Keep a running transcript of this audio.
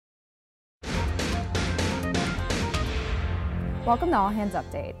Welcome to All Hands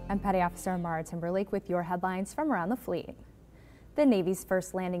Update. I'm Petty Officer Amara Timberlake with your headlines from around the fleet. The Navy's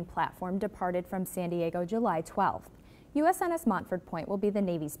first landing platform departed from San Diego July 12th. USNS Montford Point will be the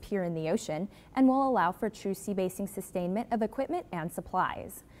Navy's pier in the ocean and will allow for true sea-basing sustainment of equipment and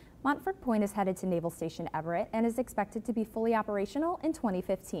supplies. Montford Point is headed to Naval Station Everett and is expected to be fully operational in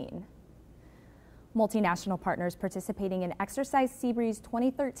 2015. Multinational partners participating in Exercise Seabreeze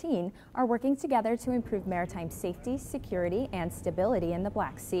 2013 are working together to improve maritime safety, security, and stability in the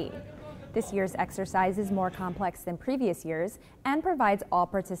Black Sea. This year's exercise is more complex than previous years and provides all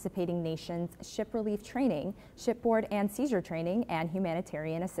participating nations ship relief training, shipboard and seizure training, and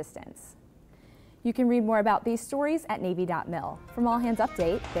humanitarian assistance. You can read more about these stories at Navy.mil. From All Hands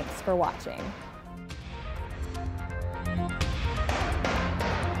Update, thanks for watching.